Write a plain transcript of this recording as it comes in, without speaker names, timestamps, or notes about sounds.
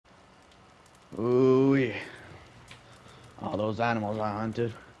Ooh, yeah. All those animals I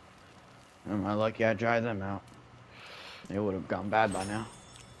hunted. Am I lucky I dried them out? They would have gone bad by now.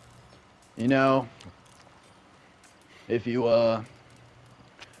 You know, if you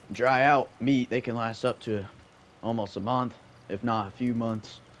dry out meat, they can last up to almost a month, if not a few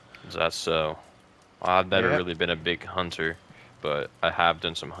months. Is that so? Well, I've never Yep. really been a big hunter, but I have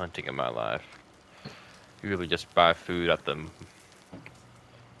done some hunting in my life. Usually just buy food at the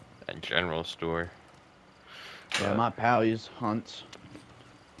general store. Yeah, But my pal used hunts,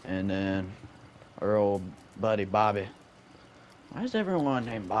 and then our old buddy Bobby. Why is everyone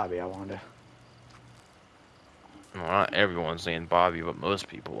named Bobby, I wonder? well, not everyone's named Bobby, but most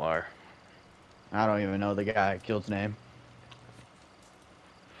people are. I don't even know the guy that killed's name.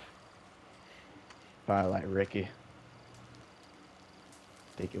 Probably like Ricky. I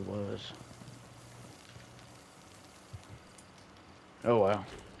think it was. Oh well.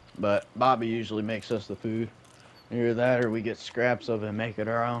 But Bobby usually makes us the food. Either that or we get scraps of it and make it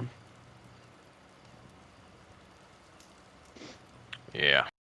our own. Yeah.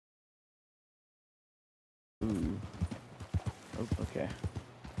 Ooh. Oh, okay.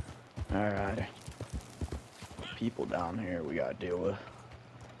 Alright. People down here we gotta deal with.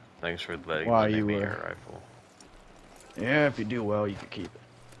 Thanks for letting While you me were... your rifle. Yeah, if you do well, you can keep it.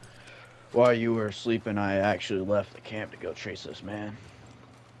 While you were sleeping, I actually left the camp to go chase this man.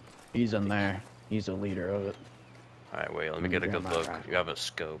 He's in there. He's the leader of it. Alright, wait, let me get a good look. You have a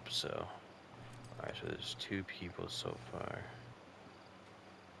scope, so... Alright, so there's 2 people so far.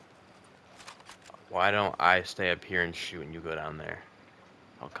 Why don't I stay up here and shoot and you go down there?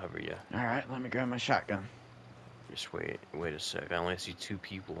 I'll cover you. Alright, let me grab my shotgun. Just wait a sec. I only see 2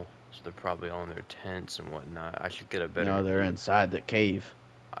 people, so they're probably all in their tents and whatnot. I should get a better No, they're view. inside the cave.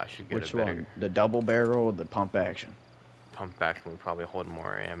 I should get Which a better... one? The double barrel or the pump action? Pump action will probably hold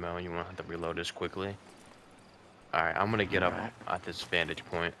more ammo, and you won't have to reload this quickly. Alright, I'm gonna get up at this vantage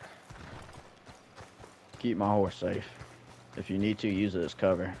point. Keep my horse safe. If you need to, use it as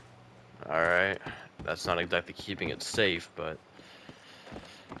cover. Alright. That's not exactly keeping it safe, but...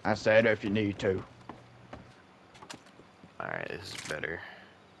 I said if you need to. Alright, this is better.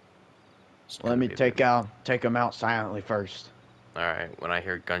 Let me take them out silently first. Alright, when I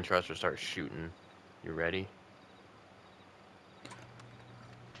hear gunshots or start shooting, you ready?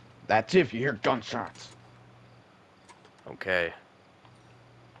 That's if you hear gunshots. Okay.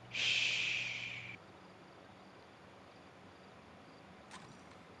 Shh.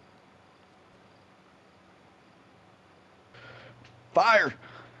 Fire!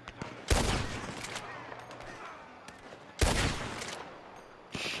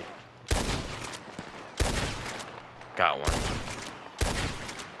 Got one.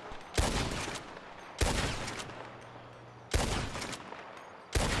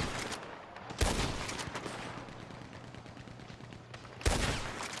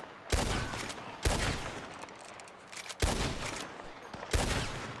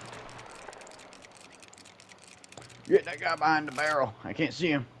 Get that guy behind the barrel. I can't see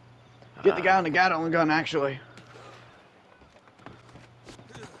him. Get the guy on the Gatling gun, actually.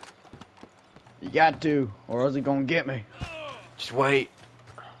 You got to, or else he gonna get me. Just wait.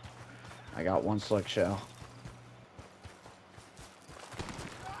 I got one select shell.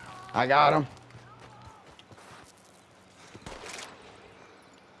 I got him.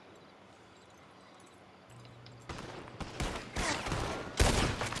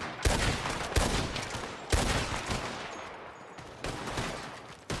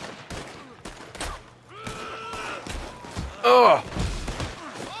 Oh!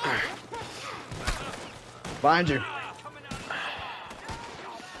 Find you.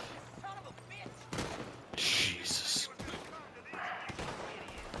 Jesus.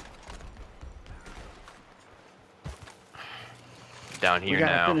 Down here We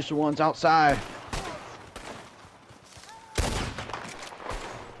gotta now. finish the ones outside.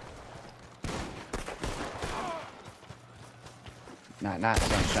 Not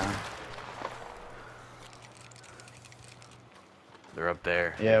sunshine. They're up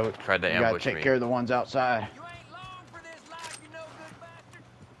there. Yeah, we Tried to gotta ambush take me. care of the ones outside. You ain't long for this life, you no good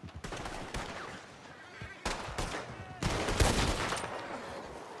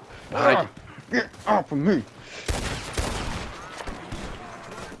bastard. Get off of me.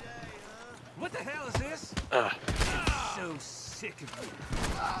 What the hell is this? So sick of you.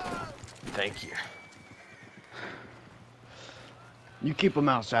 Thank you. You keep them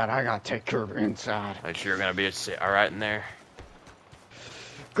outside. I gotta take care of inside. Are you sure you're gonna be alright in there?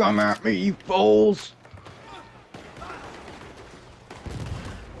 Come at me, you fools!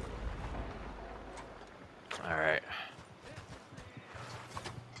 Alright.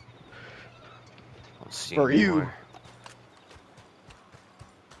 Let's see For you. anymore.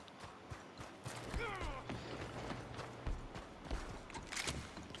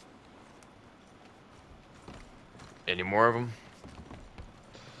 Any more of them?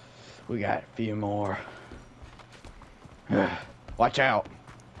 We got a few more. Watch out.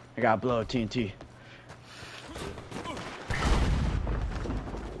 I gotta blow a TNT.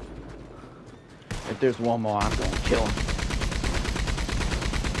 If there's one more, I'm gonna kill him.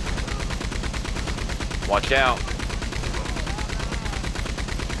 Watch out.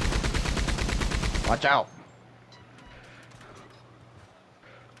 Watch out.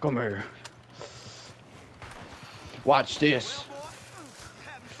 Come here. Watch this.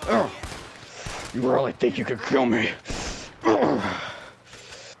 Ugh. You really think you could kill me? Ugh.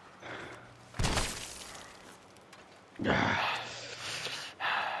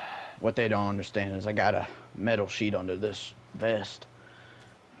 What they don't understand is I got a metal sheet under this vest.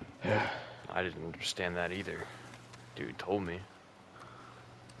 I didn't understand that either. Dude told me.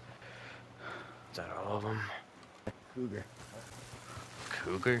 Is that all of them? Cougar.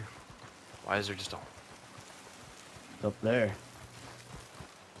 Cougar? Why is there just a... It's up there.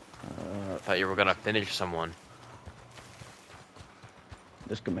 I thought you were gonna finish someone.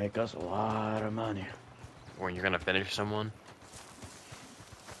 This could make us a lot of money. Weren't you gonna finish someone?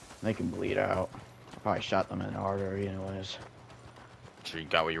 They can bleed out. I probably shot them in the artery anyways. So you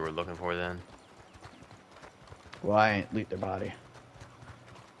got what you were looking for then? Well, I ain't leaked their body.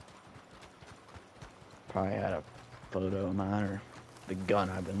 Probably had a photo of mine or the gun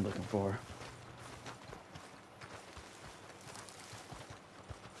I've been looking for.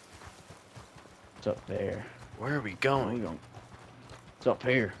 It's up there. Where are we Oh, going? it's up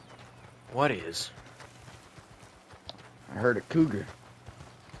here. What is? I heard a cougar.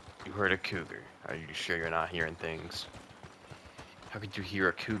 You heard a cougar. Are you sure you're not hearing things? How could you hear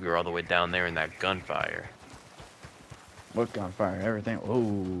a cougar all the way down there in that gunfire? What gunfire? Everything.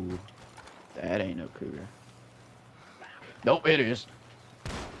 Oh, that ain't no cougar. Nope, it is.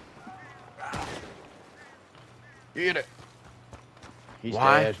 Get it. He's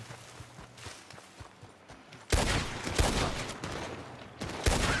Why? dead.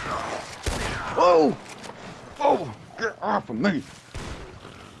 Whoa! Oh, get off of me!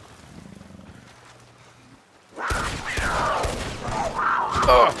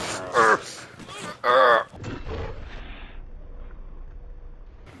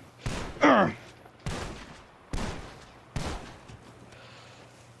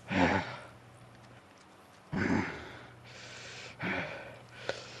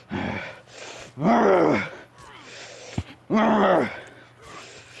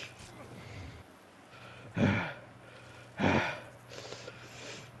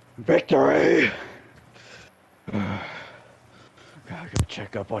 Victory! Gotta go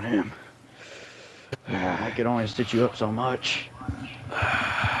check up on him. I could only stitch you up so much.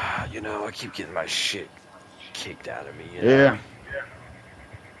 You know, I keep getting my shit kicked out of me. You know? Yeah.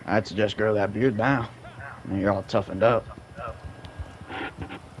 I'd suggest grow that beard now. I mean, you're all toughened up.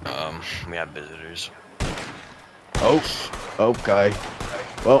 We have visitors. Oh, okay.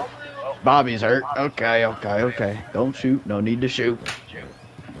 Well, Bobby's hurt. Okay. Don't shoot. No need to shoot.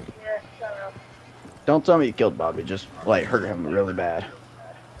 Don't tell me you killed Bobby. Just, like, hurt him really bad.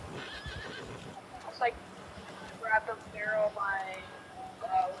 It's like grab the barrel of my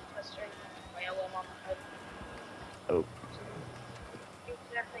Winchester and wail him on the head. Oh. You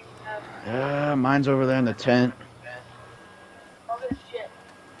can definitely Mine's over there in the tent. all this shit.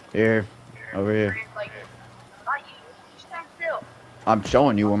 Here. Over here. Like, not you. Just stand still. I'm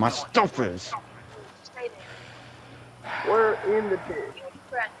showing you where my stuff is. Stay there. We're in the tent. You and your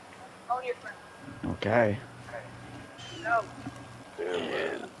friend. Own your friend. Okay. No. Yeah.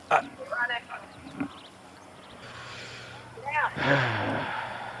 Get right next to him. Get down.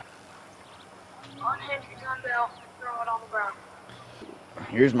 Unhinge your gun belt and throw it on the ground.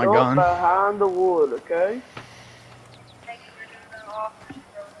 Here's my Don't gun. behind the wood, okay? Take your gun belt off and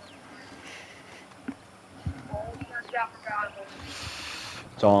throw it on the ground. Oh, out for God.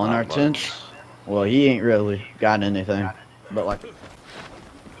 It's all in our tents. Well, he ain't really got anything. But, like,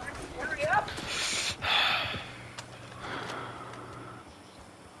 Hurry up.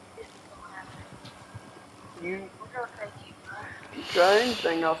 You We're gonna take you, bro. try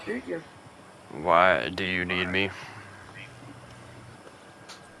anything, I'll shoot you. Why do you need me?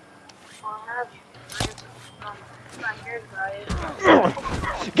 I'll have you. I'm here,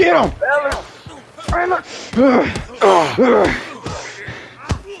 guys. get him! Fellas,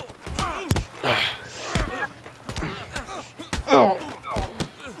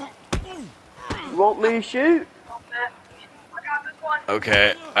 you want me to shoot? I got this one.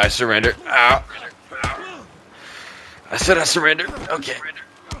 Okay, I surrender. Ow. I said I surrendered. Okay.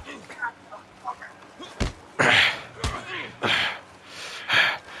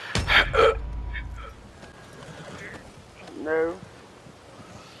 No.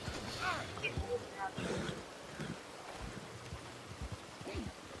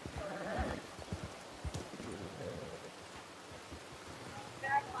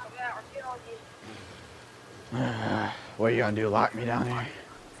 What are you gonna do? Lock me down here?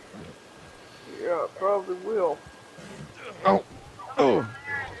 Yeah, it probably will. Oh. Oh.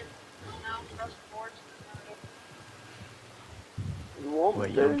 You want Wait,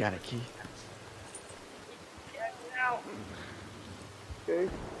 me you don't to? got a key? Okay.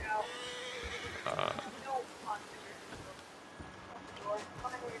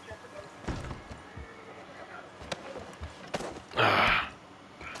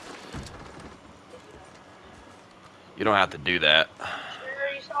 You don't have to do that.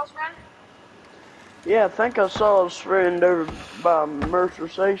 Yeah, I think I saw his friend over by Mercer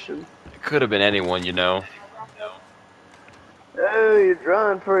Station. It could have been anyone, you know. Oh, you're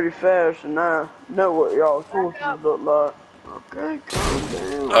driving pretty fast, and I know what y'all's horses look like. Okay, calm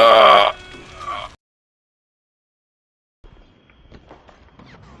down.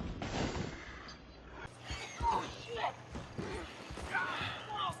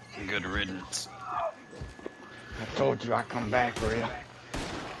 Good riddance. I told you I'd come back for you.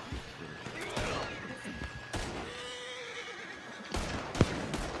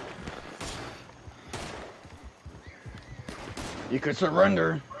 You could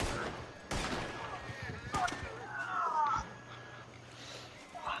surrender.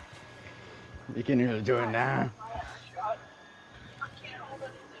 You can either do it now.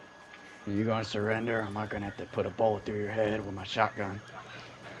 Are you gonna surrender? Am I gonna have to put a bullet through your head with my shotgun?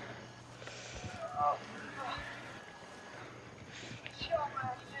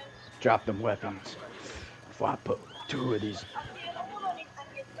 Drop them weapons before I put 2 of these.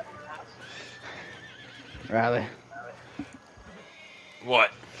 Riley.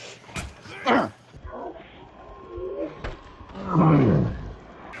 What?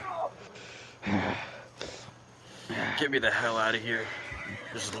 Get me the hell out of here.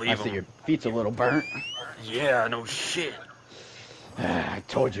 Just I leave see them. your feet's a little burnt. Yeah, no shit. I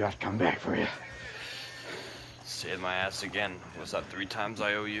told you I'd come back for you. Saved my ass again. What's that, 3 times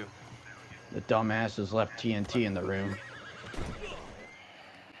I owe you? The dumbasses left TNT in the room.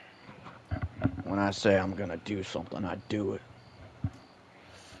 When I say I'm gonna do something, I do it.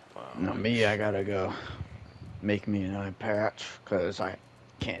 Wow. Now me, I gotta go make me an eye patch, cause I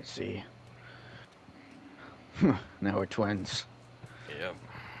can't see. Now we're twins. Yep.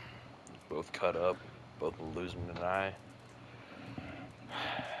 Both cut up. Both losing an eye.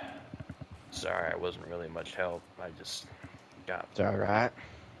 Sorry, I wasn't really much help. I just got... It's alright.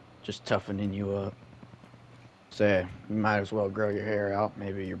 Just toughening you up. Say, you might as well grow your hair out,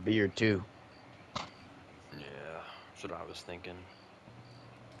 maybe your beard too. Yeah, that's what I was thinking.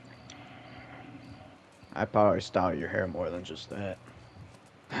 I'd probably style your hair more than just that.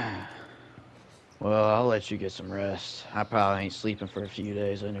 Well, I'll let you get some rest. I probably ain't sleeping for a few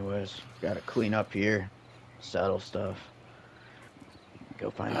days anyways. Gotta clean up here, settle stuff. Go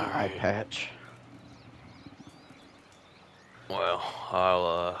find an eye patch. Well,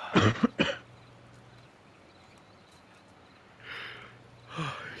 I'll,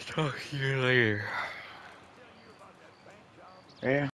 talk to you later. Yeah.